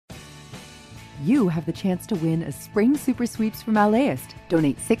you have the chance to win a spring super sweeps from LAist.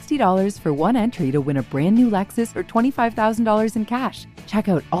 Donate $60 for one entry to win a brand new Lexus or $25,000 in cash. Check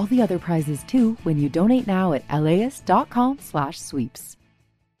out all the other prizes too when you donate now at laist.com/sweeps.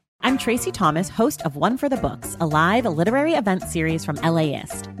 I'm Tracy Thomas, host of One for the Books, a live literary event series from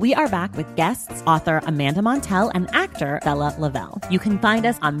LAist. We are back with guests, author Amanda Montell and actor Bella Lavelle. You can find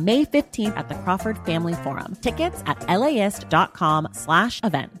us on May 15th at the Crawford Family Forum. Tickets at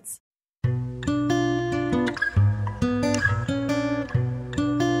laist.com/events.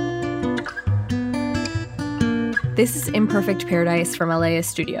 This is Imperfect Paradise from LAist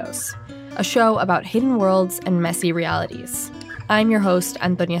Studios, a show about hidden worlds and messy realities. I'm your host,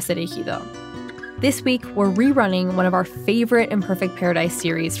 Antonia Cereijido. This week, we're rerunning one of our favorite Imperfect Paradise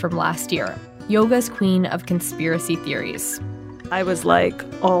series from last year, Yoga's Queen of Conspiracy Theories. I was like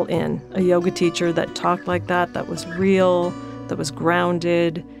all in. A yoga teacher that talked like that was real, that was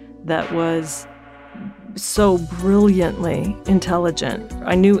grounded, that was so brilliantly intelligent.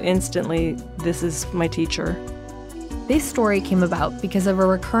 I knew instantly, this is my teacher. This story came about because of a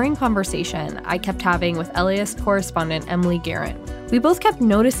recurring conversation I kept having with LAist correspondent Emily Guerin. We both kept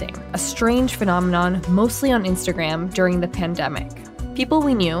noticing a strange phenomenon, mostly on Instagram, during the pandemic. People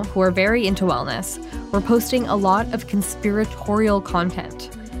we knew who are very into wellness were posting a lot of conspiratorial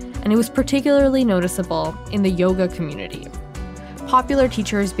content, and it was particularly noticeable in the yoga community. Popular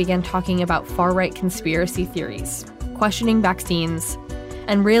teachers began talking about far-right conspiracy theories, questioning vaccines,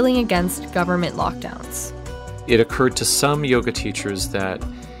 and railing against government lockdowns. It occurred to some yoga teachers that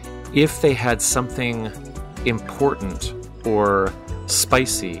if they had something important or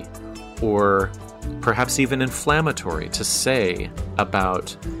spicy or perhaps even inflammatory to say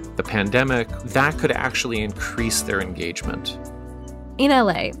about the pandemic, that could actually increase their engagement. In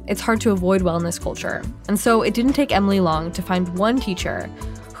LA, it's hard to avoid wellness culture, and so it didn't take Emily long to find one teacher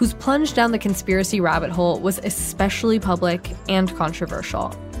whose plunge down the conspiracy rabbit hole was especially public and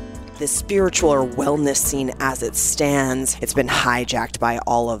controversial. The spiritual or wellness scene as it stands, it's been hijacked by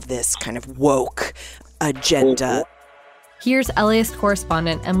all of this kind of woke agenda. Here's LAist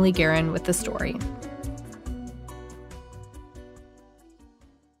correspondent Emily Guerin with the story.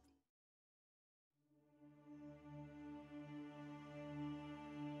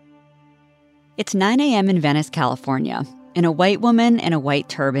 It's 9 a.m. in Venice, California, and a white woman in a white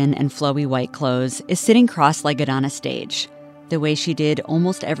turban and flowy white clothes is sitting cross-legged on a stage, the way she did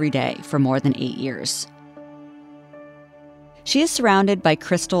almost every day for more than 8 years. She is surrounded by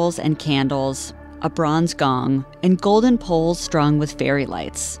crystals and candles, a bronze gong, and golden poles strung with fairy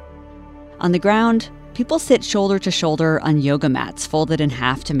lights. On the ground, people sit shoulder to shoulder on yoga mats folded in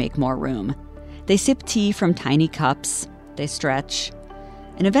half to make more room. They sip tea from tiny cups, they stretch,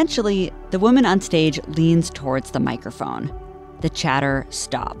 and eventually, the woman on stage leans towards the microphone. The chatter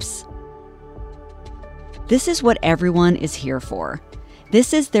stops. This is what everyone is here for.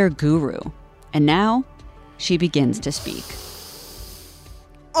 This is their guru. And now, she begins to speak.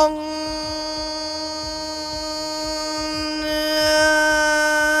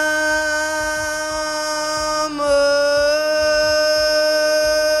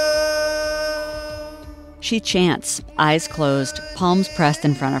 She chants, eyes closed, palms pressed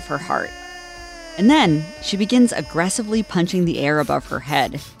in front of her heart. And then, she begins aggressively punching the air above her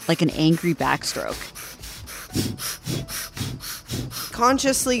head, like an angry backstroke.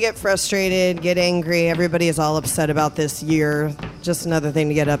 Consciously get frustrated, get angry. Everybody is all upset about this year. Just another thing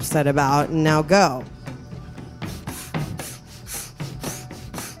to get upset about. And now go.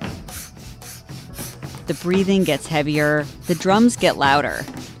 The breathing gets heavier. The drums get louder.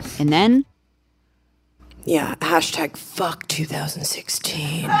 And then... Yeah, hashtag fuck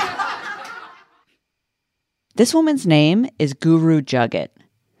 2016. This woman's name is Guru Juggett.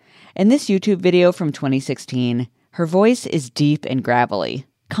 In this YouTube video from 2016, her voice is deep and gravelly,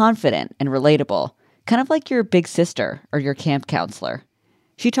 confident and relatable, kind of like your big sister or your camp counselor.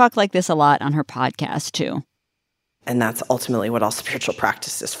 She talked like this a lot on her podcast, too. And that's ultimately what all spiritual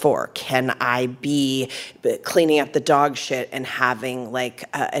practice is for. Can I be cleaning up the dog shit and having like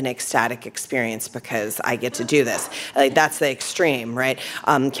an ecstatic experience because I get to do this? Like that's the extreme, right?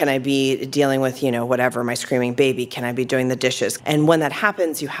 Can I be dealing with, whatever, my screaming baby? Can I be doing the dishes? And when that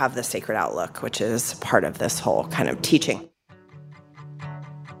happens, you have the sacred outlook, which is part of this whole kind of teaching.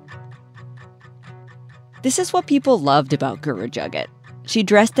 This is what people loved about Guru Juggett. She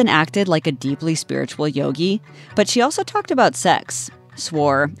dressed and acted like a deeply spiritual yogi, but she also talked about sex,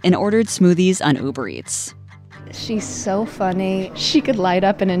 swore, and ordered smoothies on Uber Eats. She's so funny. She could light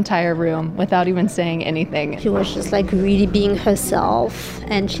up an entire room without even saying anything. She was just like really being herself,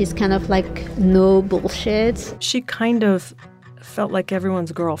 and she's kind of like no bullshit. She kind of felt like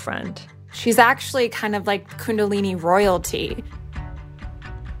everyone's girlfriend. She's actually kind of like Kundalini royalty.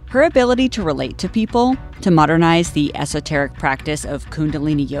 Her ability to relate to people, to modernize the esoteric practice of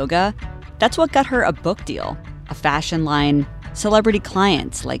Kundalini yoga, that's what got her a book deal, a fashion line, celebrity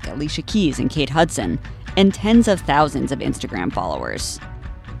clients like Alicia Keys and Kate Hudson, and tens of thousands of Instagram followers.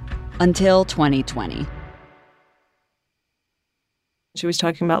 Until 2020. She was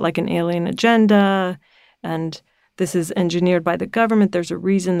talking about like an alien agenda, and this is engineered by the government. There's a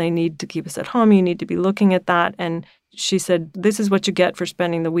reason they need to keep us at home. You need to be looking at that. And she said, this is what you get for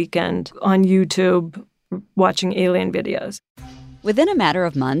spending the weekend on YouTube watching alien videos. Within a matter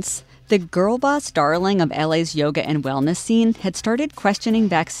of months, the girl boss darling of LA's yoga and wellness scene had started questioning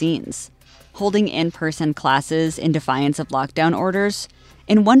vaccines, holding in-person classes in defiance of lockdown orders,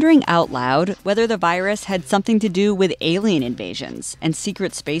 and wondering out loud whether the virus had something to do with alien invasions and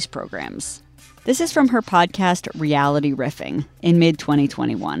secret space programs. This is from her podcast, Reality Riffing, in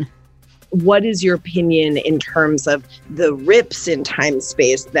mid-2021. What is your opinion in terms of the rips in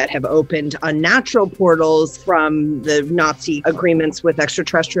time-space that have opened unnatural portals from the Nazi agreements with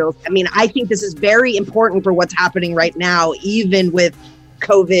extraterrestrials? I mean, I think this is very important for what's happening right now, even with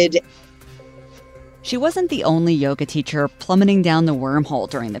COVID. She wasn't the only yoga teacher plummeting down the wormhole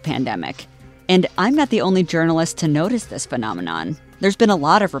during the pandemic. And I'm not the only journalist to notice this phenomenon. There's been a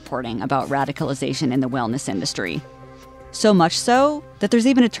lot of reporting about radicalization in the wellness industry. So much so that there's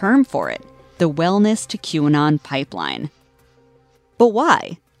even a term for it, the wellness to QAnon pipeline. But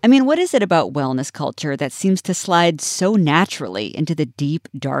why? I mean, what is it about wellness culture that seems to slide so naturally into the deep,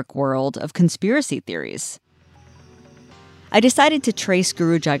 dark world of conspiracy theories? I decided to trace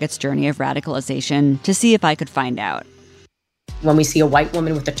Guru Jagat's journey of radicalization to see if I could find out. When we see a white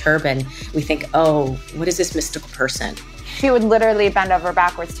woman with a turban, we think, oh, what is this mystical person? She would literally bend over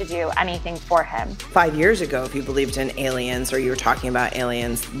backwards to do anything for him. 5 years ago, if you believed in aliens or you were talking about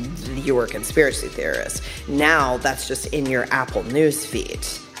aliens, you were a conspiracy theorist. Now that's just in your Apple News feed.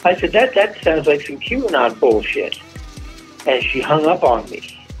 I said, that sounds like some QAnon bullshit. And she hung up on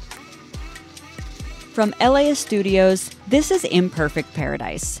me. From LAist Studios, this is Imperfect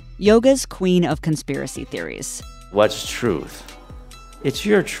Paradise, yoga's queen of conspiracy theories. What's truth? It's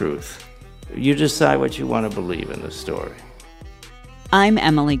your truth. You decide what you want to believe in the story. I'm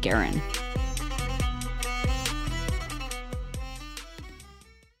Emily Guerin.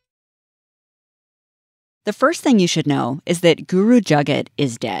 The first thing you should know is that Guru Jagat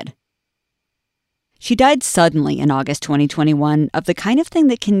is dead. She died suddenly in August 2021 of the kind of thing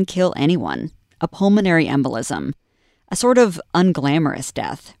that can kill anyone, a pulmonary embolism, a sort of unglamorous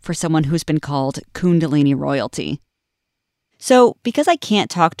death for someone who's been called Kundalini royalty. So, because I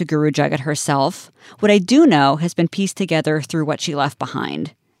can't talk to Guru Jagat herself, what I do know has been pieced together through what she left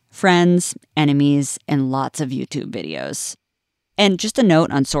behind. Friends, enemies, and lots of YouTube videos. And just a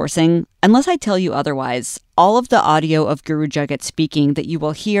note on sourcing, unless I tell you otherwise, all of the audio of Guru Jagat speaking that you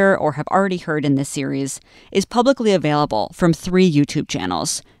will hear or have already heard in this series is publicly available from 3 YouTube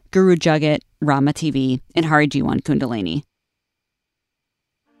channels, Guru Jagat, Rama TV, and Hari Jiwan Kundalini.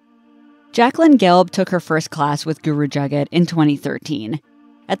 Jacqueline Gelb took her first class with Guru Jagat in 2013.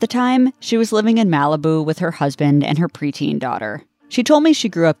 At the time, she was living in Malibu with her husband and her preteen daughter. She told me she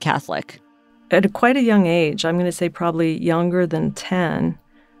grew up Catholic. At quite a young age, I'm going to say probably younger than 10,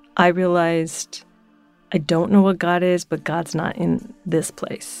 I realized I don't know what God is, but God's not in this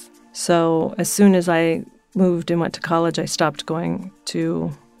place. So as soon as I moved and went to college, I stopped going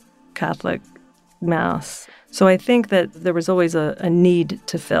to Catholic Mass. So I think that there was always a need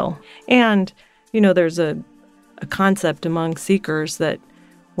to fill. And, you know, there's a concept among seekers that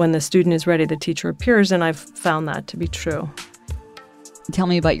when the student is ready, the teacher appears, and I've found that to be true. Tell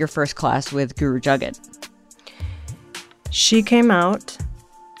me about your first class with Guru Jagat. She came out,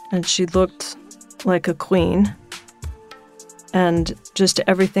 and she looked like a queen. And just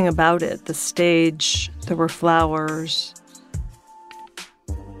everything about it, the stage, there were flowers.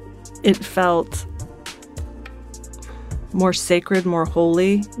 It felt more sacred, more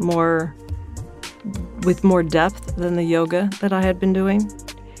holy, with more depth than the yoga that I had been doing.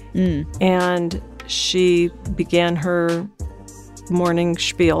 And she began her morning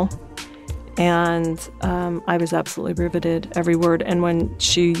spiel, and I was absolutely riveted, every word. And when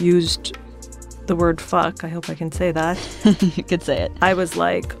she used the word fuck, I hope I can say that. You could say it. I was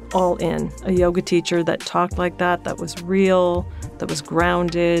like all in. A yoga teacher that talked like that was real, that was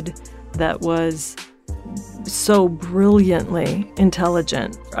grounded, that was so brilliantly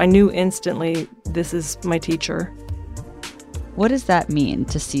intelligent. I knew instantly, this is my teacher. What does that mean,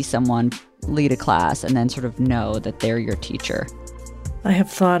 to see someone lead a class and then sort of know that they're your teacher? I have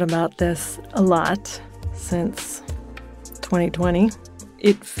thought about this a lot since 2020.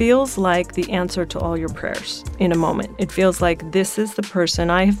 It feels like the answer to all your prayers in a moment. It feels like this is the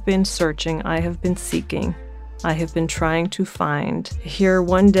person I have been searching, I have been seeking, I have been trying to find. Here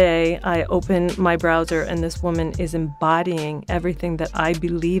one day I open my browser and this woman is embodying everything that I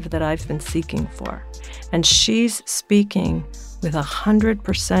believe that I've been seeking for. And she's speaking with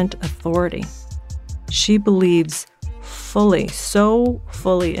 100% authority. She believes fully, so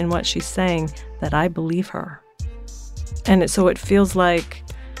fully in what she's saying that I believe her. And so it feels like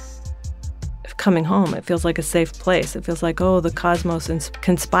coming home. It feels like a safe place. It feels like, oh, the cosmos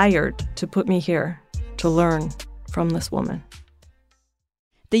conspired to put me here to learn from this woman.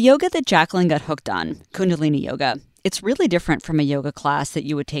 The yoga that Jacqueline got hooked on, Kundalini yoga, it's really different from a yoga class that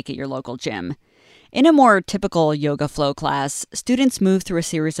you would take at your local gym. In a more typical yoga flow class, students move through a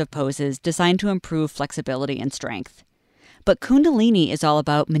series of poses designed to improve flexibility and strength. But Kundalini is all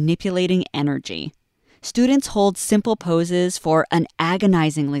about manipulating energy. Students hold simple poses for an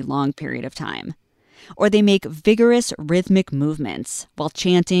agonizingly long period of time. Or they make vigorous rhythmic movements while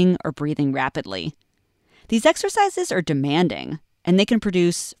chanting or breathing rapidly. These exercises are demanding, and they can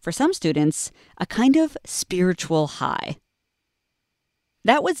produce, for some students, a kind of spiritual high.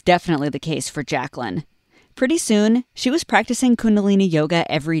 That was definitely the case for Jacqueline. Pretty soon, she was practicing Kundalini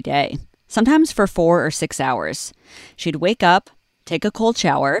yoga every day, sometimes for 4 or 6 hours. She'd wake up, take a cold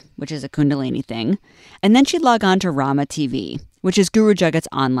shower, which is a Kundalini thing, and then she'd log on to Rama TV, which is Guru Jagat's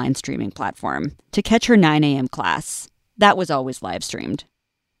online streaming platform, to catch her 9 a.m. class. That was always live streamed.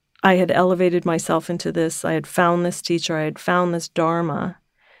 I had elevated myself into this. I had found this teacher. I had found this Dharma.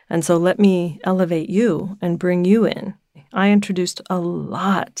 And so let me elevate you and bring you in. I introduced a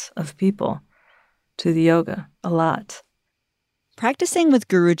lot of people to the yoga, a lot. Practicing with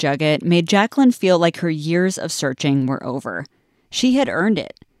Guru Jagat made Jacqueline feel like her years of searching were over. She had earned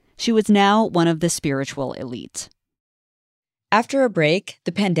it. She was now one of the spiritual elite. After a break,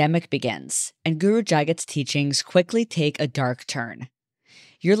 the pandemic begins, and Guru Jagat's teachings quickly take a dark turn.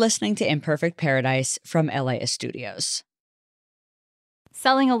 You're listening to Imperfect Paradise from LAist Studios.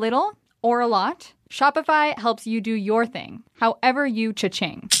 Selling a little or a lot? Shopify helps you do your thing, however you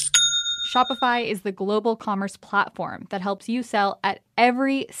cha-ching. Shopify is the global commerce platform that helps you sell at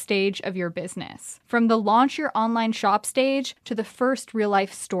every stage of your business. From the launch your online shop stage to the first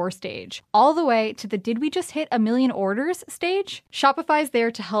real-life store stage, all the way to the did we just hit 1 million orders stage? Shopify's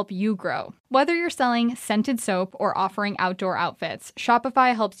there to help you grow. Whether you're selling scented soap or offering outdoor outfits,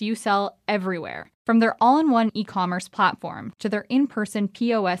 Shopify helps you sell everywhere. From their all-in-one e-commerce platform to their in-person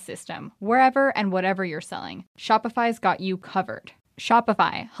POS system, wherever and whatever you're selling, Shopify's got you covered.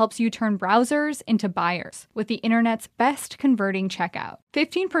 Shopify helps you turn browsers into buyers with the internet's best converting checkout.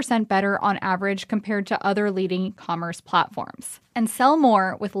 15% better on average compared to other leading e-commerce platforms. And sell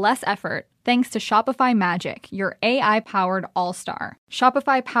more with less effort thanks to Shopify Magic, your AI-powered all-star.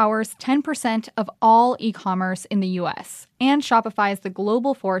 Shopify powers 10% of all e-commerce in the U.S. And Shopify is the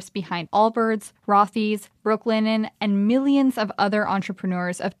global force behind Allbirds, Rothy's, Brooklinen, and millions of other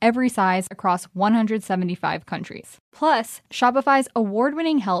entrepreneurs of every size across 175 countries. Plus, Shopify's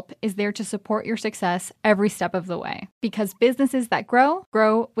award-winning help is there to support your success every step of the way. Because businesses that grow,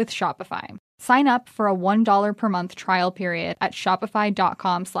 grow with Shopify. Sign up for a $1 per month trial period at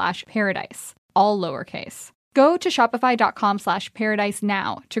shopify.com/paradise, all lowercase. Go to shopify.com/paradise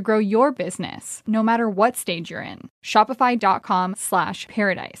now to grow your business, no matter what stage you're in.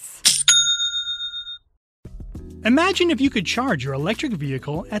 Shopify.com/paradise. Imagine if you could charge your electric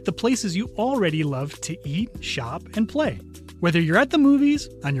vehicle at the places you already love to eat, shop, and play. Whether you're at the movies,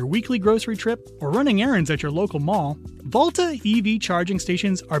 on your weekly grocery trip, or running errands at your local mall, Volta EV charging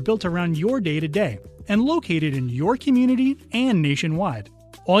stations are built around your day-to-day and located in your community and nationwide.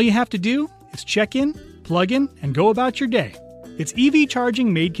 All you have to do is check in, plug in, and go about your day. It's EV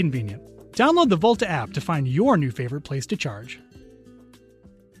charging made convenient. Download the Volta app to find your new favorite place to charge.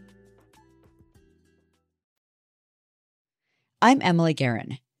 I'm Emily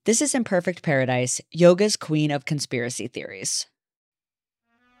Guerin. This is Imperfect Paradise, yoga's queen of conspiracy theories.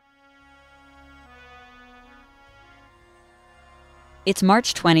 It's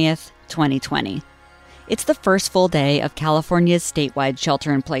March 20th, 2020. It's the first full day of California's statewide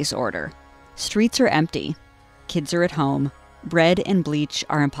shelter-in-place order. Streets are empty. Kids are at home. Bread and bleach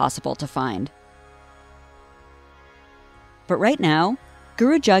are impossible to find. But right now,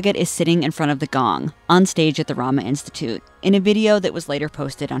 Guru Jagat is sitting in front of the gong, on stage at the Rama Institute, in a video that was later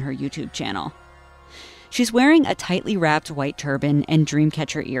posted on her YouTube channel. She's wearing a tightly wrapped white turban and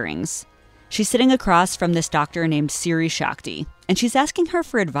dreamcatcher earrings. She's sitting across from this doctor named Siri Shakti, and she's asking her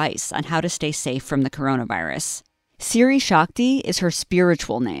for advice on how to stay safe from the coronavirus. Siri Shakti is her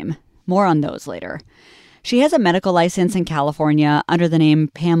spiritual name. More on those later. She has a medical license in California under the name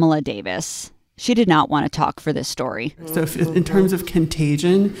Pamela Davis. She did not want to talk for this story. So in terms of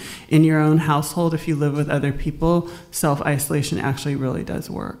contagion in your own household, if you live with other people, self-isolation actually really does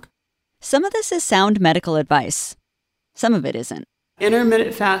work. Some of this is sound medical advice. Some of it isn't.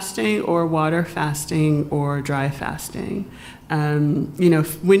 Intermittent fasting or water fasting or dry fasting.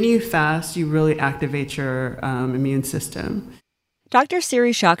 When you fast, you really activate your immune system. Dr.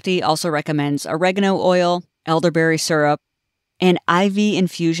 Siri Shakti also recommends oregano oil, elderberry syrup, and IV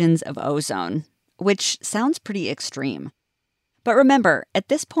infusions of ozone, which sounds pretty extreme. But remember, at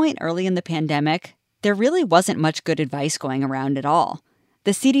this point early in the pandemic, there really wasn't much good advice going around at all.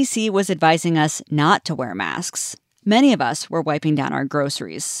 The CDC was advising us not to wear masks. Many of us were wiping down our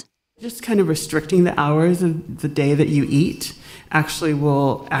groceries. Just kind of restricting the hours of the day that you eat actually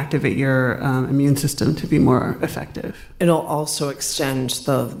will activate your immune system to be more effective. It'll also extend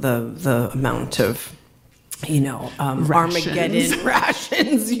the amount of, Armageddon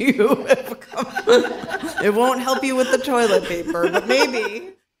rations you have become. It won't help you with the toilet paper, but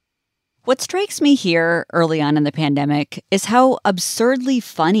maybe. What strikes me here early on in the pandemic is how absurdly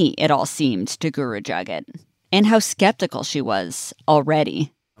funny it all seemed to Guru Jagat, and how skeptical she was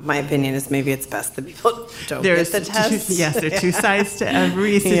already. My opinion is maybe it's best that people don't get the test. Yes, there are two sides to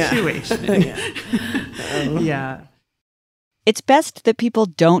every situation. Yeah. It's best that people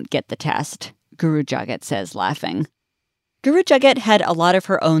don't get the test, Guru Jagat says, laughing. Guru Jagat had a lot of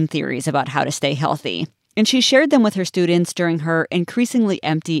her own theories about how to stay healthy, and she shared them with her students during her increasingly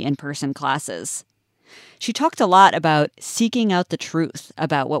empty in-person classes. She talked a lot about seeking out the truth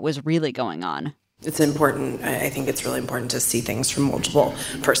about what was really going on. It's important. I think it's really important to see things from multiple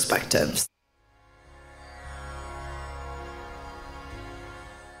perspectives.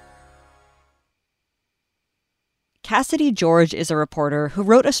 Cassidy George is a reporter who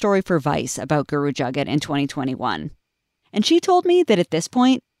wrote a story for Vice about Guru Jagat in 2021. And she told me that at this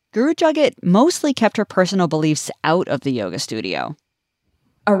point, Guru Jagat mostly kept her personal beliefs out of the yoga studio.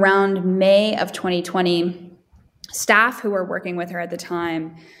 Around May of 2020, staff who were working with her at the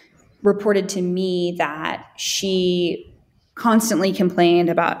time reported to me that she constantly complained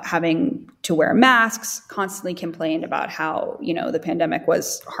about having to wear masks, constantly complained about how, the pandemic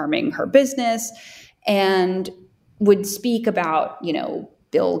was harming her business, and would speak about,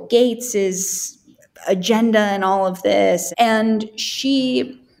 Bill Gates's agenda and all of this. And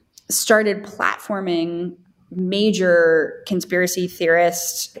she started platforming major conspiracy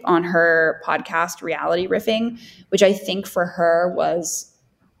theorists on her podcast, Reality Riffing, which I think for her was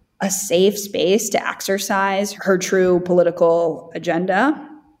a safe space to exercise her true political agenda.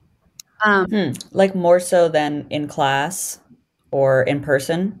 Like more so than in class or in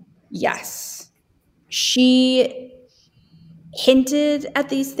person? Yes. She hinted at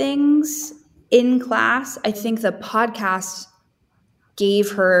these things in class. I think the podcast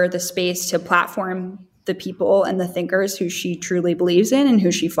gave her the space to platform the people and the thinkers who she truly believes in and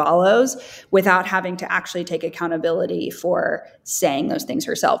who she follows without having to actually take accountability for saying those things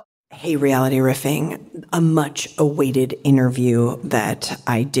herself. Hey, Reality Riffing, a much-awaited interview that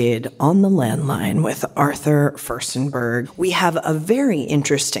I did on the landline with Arthur Furstenberg. We have a very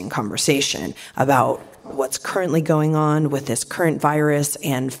interesting conversation about what's currently going on with this current virus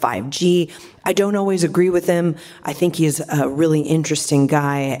and 5G. I don't always agree with him. I think he's a really interesting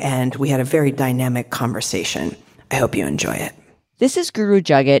guy, and we had a very dynamic conversation. I hope you enjoy it. This is Guru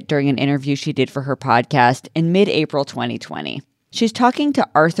Jagat during an interview she did for her podcast in mid-April 2020. She's talking to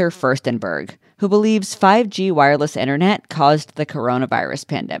Arthur Furstenberg, who believes 5G wireless internet caused the coronavirus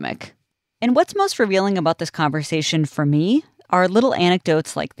pandemic. And what's most revealing about this conversation for me are little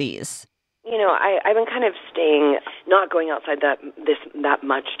anecdotes like these. I've been kind of not going outside that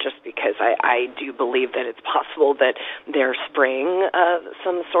much just because I do believe that it's possible that they're spraying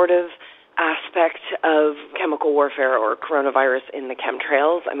some sort of aspect of chemical warfare or coronavirus in the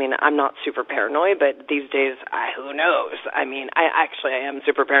chemtrails. I mean, I'm not super paranoid, but these days, who knows? I mean, I am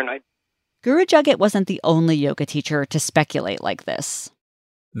super paranoid. Guru Jagat wasn't the only yoga teacher to speculate like this.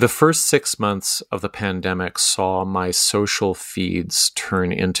 The first 6 months of the pandemic saw my social feeds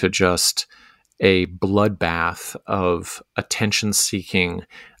turn into just a bloodbath of attention-seeking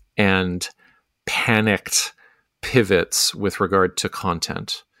and panicked pivots with regard to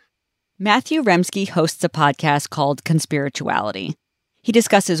content. Matthew Remski hosts a podcast called Conspirituality. He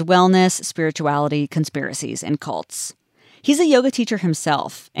discusses wellness, spirituality, conspiracies, and cults. He's a yoga teacher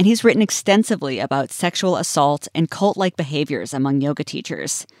himself, and he's written extensively about sexual assault and cult-like behaviors among yoga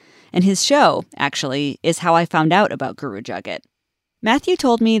teachers. And his show, actually, is how I found out about Guru Jagat. Matthew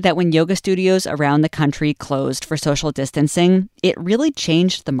told me that when yoga studios around the country closed for social distancing, it really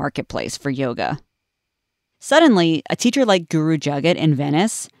changed the marketplace for yoga. Suddenly, a teacher like Guru Jagat in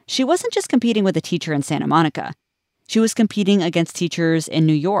Venice, she wasn't just competing with a teacher in Santa Monica. She was competing against teachers in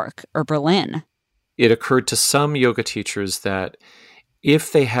New York or Berlin. It occurred to some yoga teachers that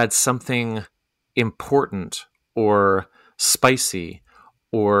if they had something important or spicy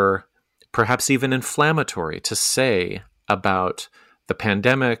or perhaps even inflammatory to say about the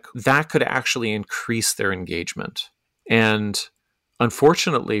pandemic, that could actually increase their engagement. And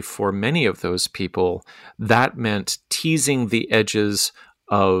unfortunately, for many of those people, that meant teasing the edges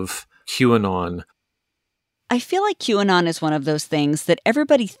of QAnon. I feel like QAnon is one of those things that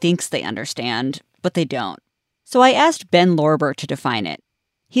everybody thinks they understand, but they don't. So I asked Ben Lorber to define it.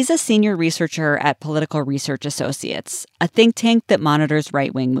 He's a senior researcher at Political Research Associates, a think tank that monitors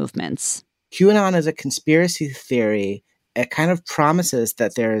right-wing movements. QAnon is a conspiracy theory. It kind of promises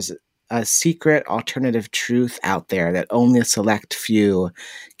that there's a secret alternative truth out there that only a select few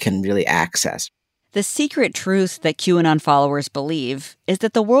can really access. The secret truth that QAnon followers believe is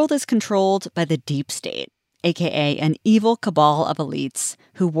that the world is controlled by the deep state, aka an evil cabal of elites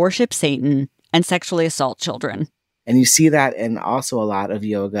who worship Satan and sexually assault children. And you see that in also a lot of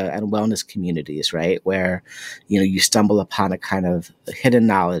yoga and wellness communities, right? Where, you stumble upon a kind of hidden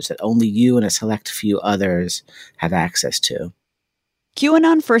knowledge that only you and a select few others have access to.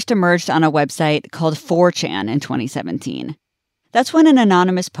 QAnon first emerged on a website called 4chan in 2017. That's when an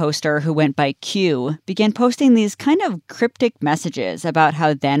anonymous poster who went by Q began posting these kind of cryptic messages about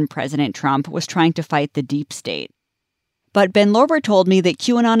how then President Trump was trying to fight the deep state. But Ben Lorber told me that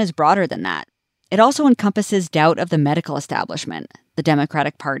QAnon is broader than that. It also encompasses doubt of the medical establishment, the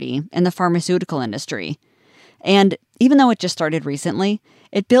Democratic Party, and the pharmaceutical industry. And even though it just started recently,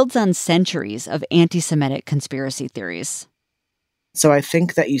 it builds on centuries of anti-Semitic conspiracy theories. So I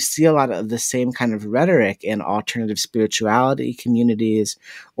think that you see a lot of the same kind of rhetoric in alternative spirituality communities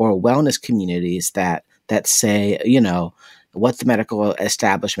or wellness communities that say, what the medical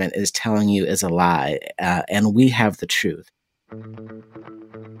establishment is telling you is a lie, and we have the truth.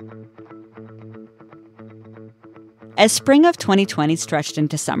 As spring of 2020 stretched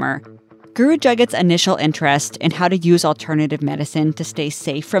into summer, Guru Jagat's initial interest in how to use alternative medicine to stay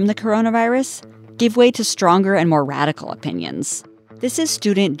safe from the coronavirus gave way to stronger and more radical opinions. This is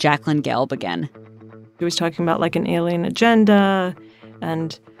student Jacqueline Gelb again. He was talking about like an alien agenda,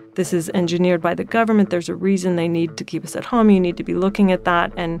 and this is engineered by the government. There's a reason they need to keep us at home. You need to be looking at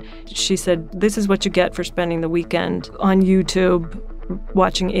that. And she said, this is what you get for spending the weekend on YouTube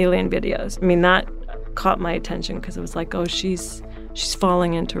watching alien videos. I mean, that caught my attention because it was like, oh, she's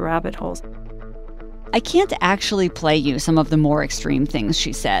falling into rabbit holes. I can't actually play you some of the more extreme things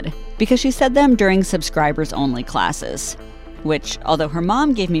she said, because she said them during subscribers-only classes, which, although her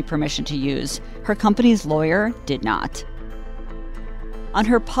mom gave me permission to use, her company's lawyer did not. On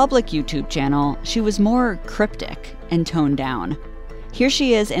her public YouTube channel, she was more cryptic and toned down. Here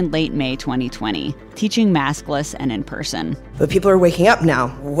she is in late May 2020, teaching maskless and in person. But people are waking up now,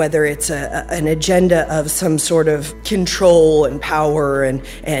 whether it's an agenda of some sort of control and power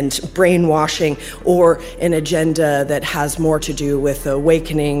and brainwashing, or an agenda that has more to do with the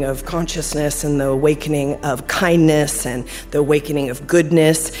awakening of consciousness and the awakening of kindness and the awakening of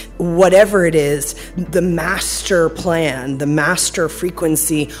goodness. Whatever it is, the master plan, the master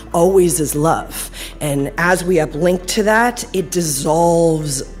frequency always is love. And as we uplink to that, it dissolves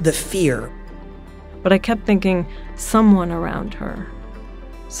the fear. But I kept thinking, someone around her,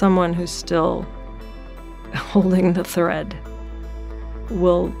 someone who's still holding the thread,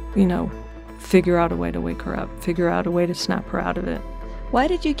 will, figure out a way to wake her up, figure out a way to snap her out of it. Why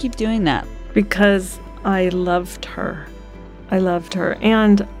did you keep doing that? Because I loved her.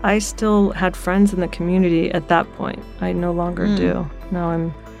 And I still had friends in the community at that point. I no longer do. Now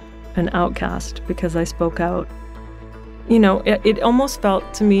I'm an outcast because I spoke out. It almost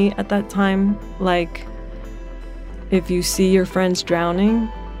felt to me at that time like if you see your friends drowning,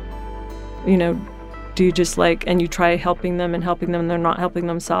 do you just and you try helping them and they're not helping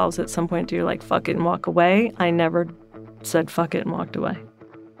themselves, at some point do you fuck it and walk away? I never said fuck it and walked away.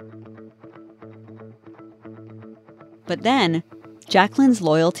 But then, Jacqueline's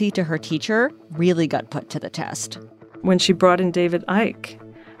loyalty to her teacher really got put to the test. When she brought in David Icke,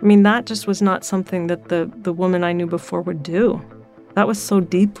 I mean, that just was not something that the woman I knew before would do. That was so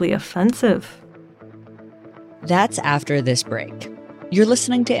deeply offensive. That's after this break. You're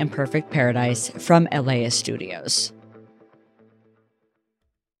listening to Imperfect Paradise from LAist Studios.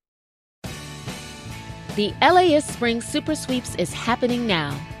 The LAist Spring Super Sweeps is happening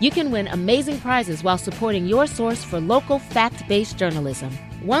now. You can win amazing prizes while supporting your source for local fact-based journalism.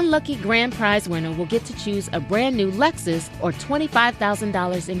 One lucky grand prize winner will get to choose a brand new Lexus or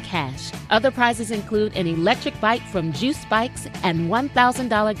 $25,000 in cash. Other prizes include an electric bike from Juice Bikes and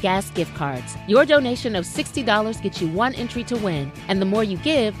 $1,000 gas gift cards. Your donation of $60 gets you one entry to win, and the more you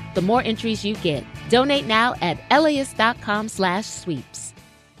give, the more entries you get. Donate now at LAist.com/sweeps.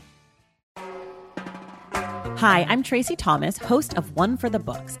 Hi, I'm Tracy Thomas, host of One for the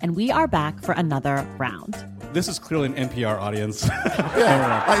Books, and we are back for another round. This is clearly an NPR audience.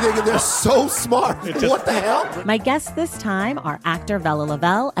 Yeah, I think they're so smart. What the hell? My guests this time are actor Vella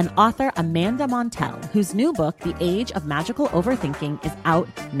Lavelle and author Amanda Montell, whose new book, The Age of Magical Overthinking, is out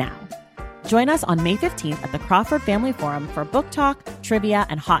now. Join us on May 15th at the Crawford Family Forum for book talk, trivia,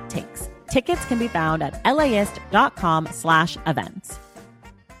 and hot takes. Tickets can be found at laist.com/events.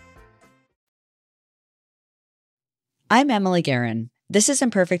 I'm Emily Guerin. This is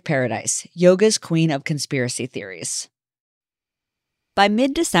Imperfect Paradise, yoga's queen of conspiracy theories. By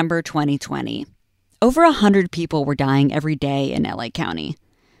mid-December 2020, over 100 people were dying every day in LA County.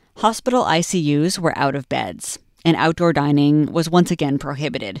 Hospital ICUs were out of beds, and outdoor dining was once again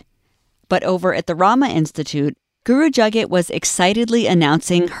prohibited. But over at the Rama Institute, Guru Jagat was excitedly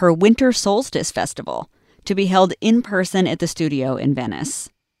announcing her Winter Solstice Festival to be held in person at the studio in Venice.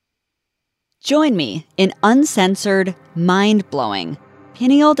 Join me in uncensored, mind-blowing,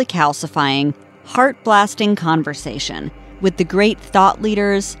 pineal decalcifying, heart-blasting conversation with the great thought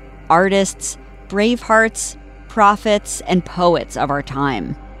leaders, artists, brave hearts, prophets, and poets of our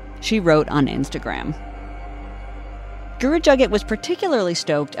time, she wrote on Instagram. Guru Jagat was particularly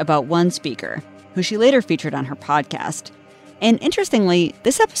stoked about one speaker, who she later featured on her podcast. And interestingly,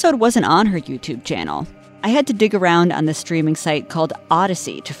 this episode wasn't on her YouTube channel. I had to dig around on the streaming site called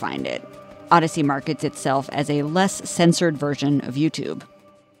Odyssey to find it. Odyssey markets itself as a less censored version of YouTube.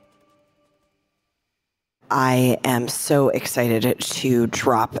 I am so excited to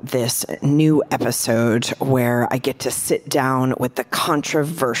drop this new episode where I get to sit down with the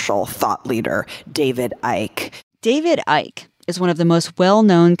controversial thought leader, David Icke. David Icke is one of the most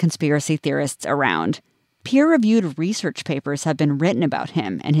well-known conspiracy theorists around. Peer-reviewed research papers have been written about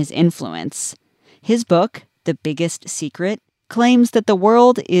him and his influence. His book, The Biggest Secret, claims that the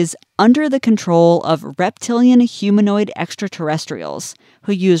world is under the control of reptilian humanoid extraterrestrials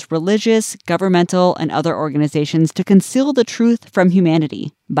who use religious, governmental, and other organizations to conceal the truth from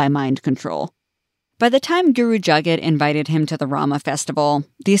humanity by mind control. By the time Guru Jagat invited him to the Rama Festival,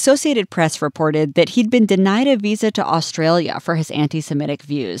 the Associated Press reported that he'd been denied a visa to Australia for his anti-Semitic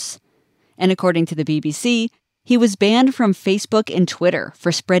views. And according to the BBC, he was banned from Facebook and Twitter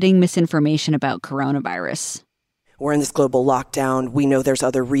for spreading misinformation about coronavirus. We're in this global lockdown. We know there's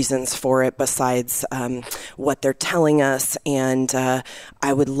other reasons for it besides what they're telling us. And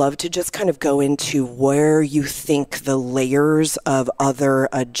I would love to just kind of go into where you think the layers of other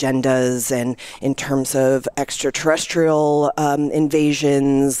agendas and in terms of extraterrestrial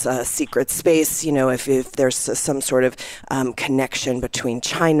invasions, secret space, you know, if there's some sort of connection between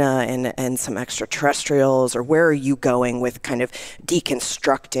China and some extraterrestrials, or where are you going with kind of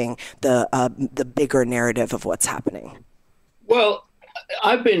deconstructing the bigger narrative of what's happening? Well,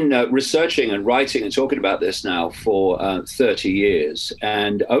 I've been researching and writing and talking about this now for 30 years.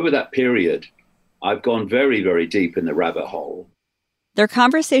 And over that period, I've gone very, very deep in the rabbit hole. Their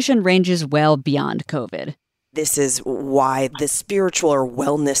conversation ranges well beyond COVID. This is why the spiritual or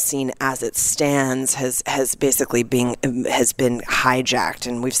wellness scene as it stands has basically been hijacked.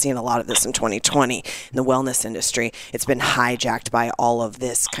 And we've seen a lot of this in 2020 in the wellness industry. It's been hijacked by all of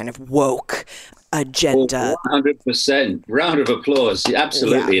this kind of woke agenda. 100%. Round of applause.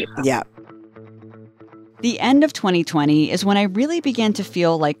 Absolutely. Yeah. The end of 2020 is when I really began to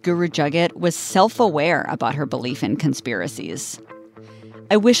feel like Guru Jagat was self-aware about her belief in conspiracies.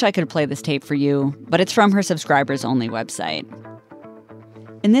 I wish I could play this tape for you, but it's from her subscribers-only website.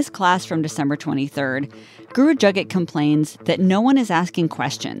 In this class from December 23rd, Guru Jagat complains that no one is asking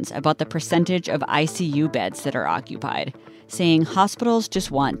questions about the percentage of ICU beds that are occupied, saying hospitals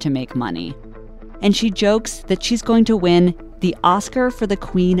just want to make money. And she jokes that she's going to win the Oscar for the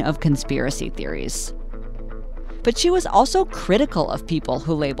Queen of Conspiracy Theories. But she was also critical of people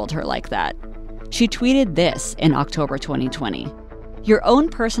who labeled her like that. She tweeted this in October 2020. Your own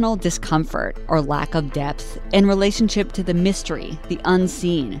personal discomfort or lack of depth in relationship to the mystery, the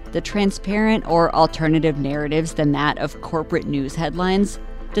unseen, the transparent or alternative narratives than that of corporate news headlines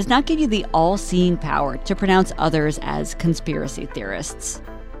does not give you the all-seeing power to pronounce others as conspiracy theorists.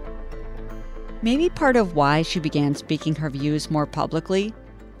 Maybe part of why she began speaking her views more publicly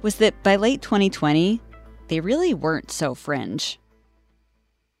was that by late 2020, they really weren't so fringe.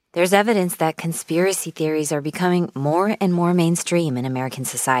 There's evidence that conspiracy theories are becoming more and more mainstream in American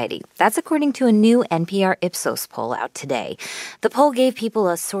society. That's according to a new NPR Ipsos poll out today. The poll gave people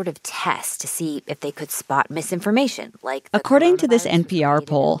a sort of test to see if they could spot misinformation. According to this NPR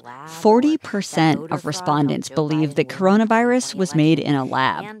poll, 40% of respondents believe that coronavirus was made in a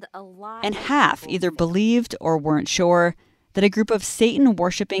lab. And half either believed or weren't sure that a group of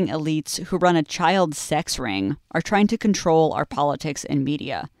Satan-worshipping elites who run a child sex ring are trying to control our politics and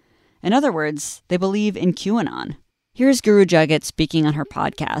media. In other words, they believe in QAnon. Here's Guru Jagat speaking on her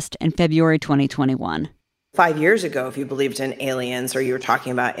podcast in February 2021. 5 years ago, if you believed in aliens or you were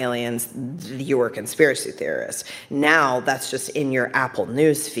talking about aliens, you were a conspiracy theorist. Now that's just in your Apple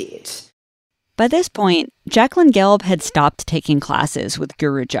News feed. By this point, Jacqueline Gelb had stopped taking classes with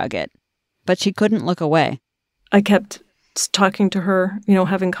Guru Jagat, but she couldn't look away. I kept talking to her,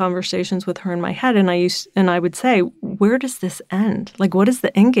 having conversations with her in my head, and I would say, where does this end? What is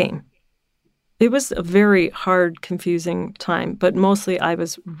the end game? It was a very hard, confusing time, but mostly I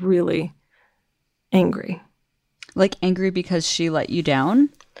was really angry. Angry because she let you down?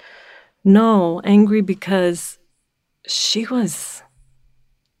 No, angry because she was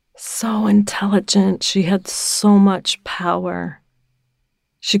so intelligent. She had so much power.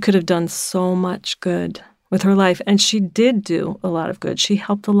 She could have done so much good with her life. And she did do a lot of good. She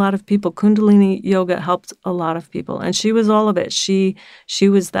helped a lot of people. Kundalini yoga helped a lot of people. And she was all of it. She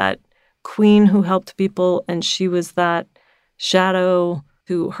was that queen who helped people, and she was that shadow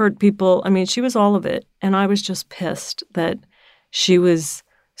who hurt people. I mean, she was all of it. And I was just pissed that she was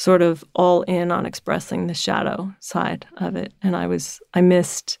sort of all in on expressing the shadow side of it. And I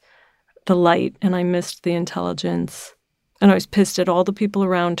missed the light, and I missed the intelligence. And I was pissed at all the people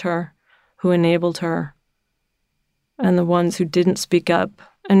around her who enabled her, and the ones who didn't speak up,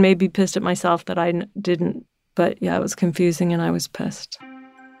 and maybe pissed at myself that I didn't. But yeah, it was confusing, and I was pissed.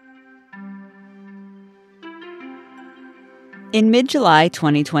 In mid-July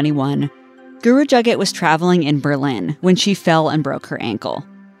 2021, Guru Jagat was traveling in Berlin when she fell and broke her ankle.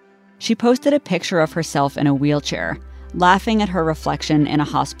 She posted a picture of herself in a wheelchair, laughing at her reflection in a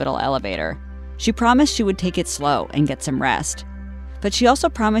hospital elevator. She promised she would take it slow and get some rest. But she also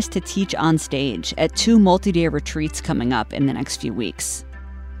promised to teach on stage at 2 multi-day retreats coming up in the next few weeks.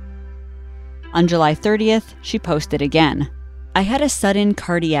 On July 30th, she posted again. I had a sudden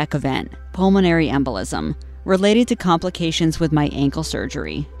cardiac event, pulmonary embolism, related to complications with my ankle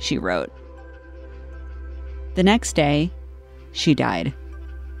surgery, she wrote. The next day, she died.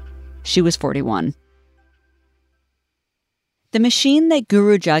 She was 41. The machine that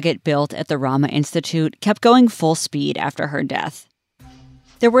Guru Jagat built at the Rama Institute kept going full speed after her death.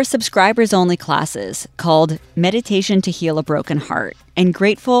 There were subscribers-only classes called Meditation to Heal a Broken Heart and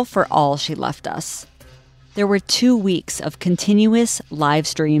Grateful for All She Left Us. There were 2 weeks of continuous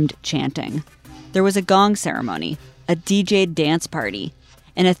live-streamed chanting. There was a gong ceremony, a DJ dance party,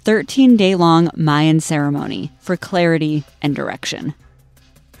 and a 13-day-long Mayan ceremony for clarity and direction.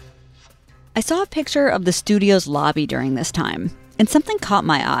 I saw a picture of the studio's lobby during this time, and something caught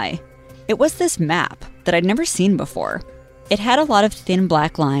my eye. It was this map that I'd never seen before. It had a lot of thin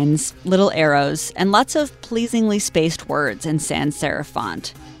black lines, little arrows, and lots of pleasingly spaced words in sans serif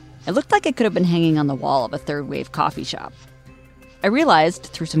font. It looked like it could have been hanging on the wall of a third-wave coffee shop. I realized,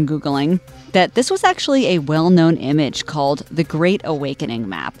 through some Googling, that this was actually a well-known image called the Great Awakening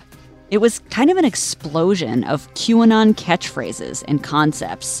Map. It was kind of an explosion of QAnon catchphrases and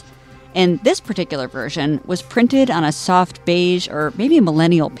concepts. And this particular version was printed on a soft beige or maybe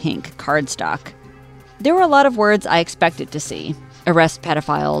millennial pink cardstock. There were a lot of words I expected to see. Arrest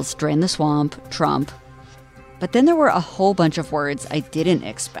pedophiles, drain the swamp, Trump. But then there were a whole bunch of words I didn't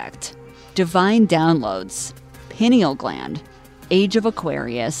expect. Divine downloads, pineal gland, age of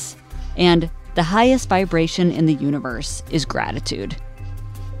Aquarius, and the highest vibration in the universe is gratitude.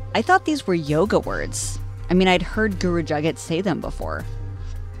 I thought these were yoga words. I mean, I'd heard Guru Jagat say them before.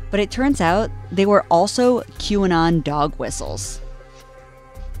 But it turns out they were also QAnon dog whistles.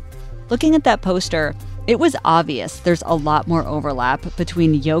 Looking at that poster, it was obvious there's a lot more overlap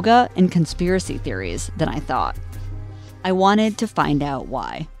between yoga and conspiracy theories than I thought. I wanted to find out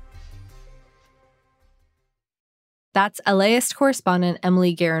why. That's LAist correspondent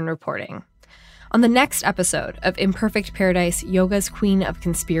Emily Guerin reporting. On the next episode of Imperfect Paradise, Yoga's Queen of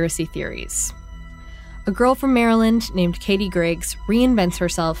Conspiracy Theories. A girl from Maryland named Katie Griggs reinvents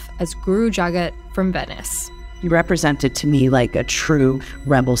herself as Guru Jagat from Venice. He represented to me like a true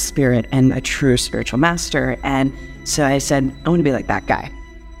rebel spirit and a true spiritual master. And so I said, I want to be like that guy.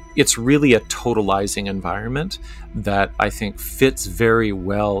 It's really a totalizing environment that I think fits very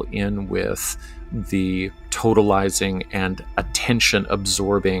well in with the totalizing and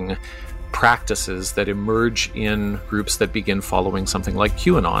attention-absorbing practices that emerge in groups that begin following something like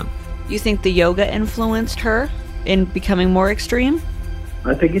QAnon. You think the yoga influenced her in becoming more extreme?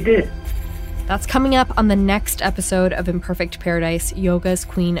 I think it did. That's coming up on the next episode of Imperfect Paradise, Yoga's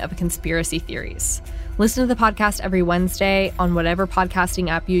Queen of Conspiracy Theories. Listen to the podcast every Wednesday on whatever podcasting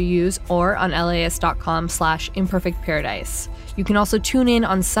app you use or on LAist.com/imperfectparadise. You can also tune in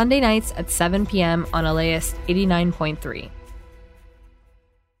on Sunday nights at 7 p.m. on LAist 89.3.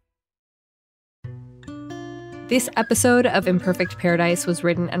 This episode of Imperfect Paradise was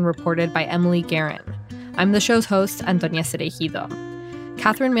written and reported by Emily Guerin. I'm the show's host, Antonia Cereijido.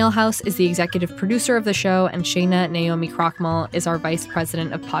 Catherine Mailhouse is the executive producer of the show, and Shayna Naomi Krochmal is our vice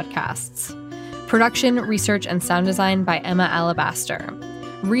president of podcasts. Production, research, and sound design by Emma Alabaster.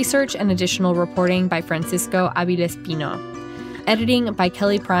 Research and additional reporting by Francisco Aviles Pino. Editing by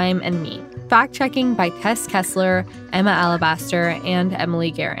Kelly Prime and me. Fact-checking by Tess Kessler, Emma Alabaster, and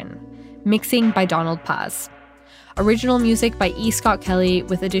Emily Guerin. Mixing by Donald Paz. Original music by E. Scott Kelly,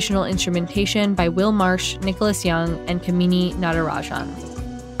 with additional instrumentation by Will Marsh, Nicholas Young, and Kamini Natarajan.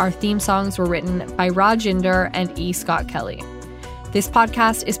 Our theme songs were written by Rajinder and E. Scott Kelly. This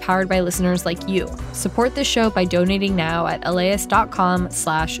podcast is powered by listeners like you. Support this show by donating now at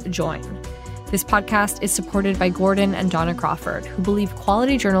LAist.com/join. This podcast is supported by Gordon and Donna Crawford, who believe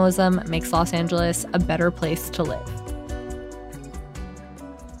quality journalism makes Los Angeles a better place to live.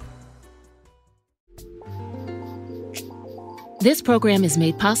 This program is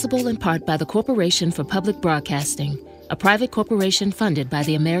made possible in part by the Corporation for Public Broadcasting, a private corporation funded by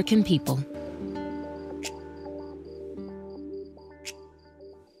the American people.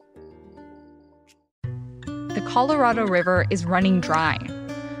 The Colorado River is running dry.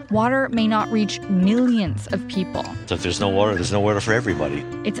 Water may not reach millions of people. So if there's no water for everybody.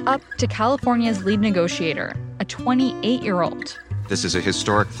 It's up to California's lead negotiator, a 28-year-old. This is a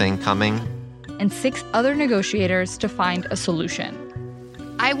historic thing coming. And 6 other negotiators to find a solution.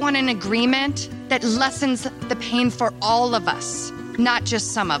 I want an agreement that lessens the pain for all of us, not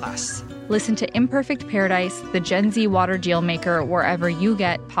just some of us. Listen to Imperfect Paradise, the Gen Z water deal maker, wherever you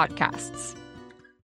get podcasts.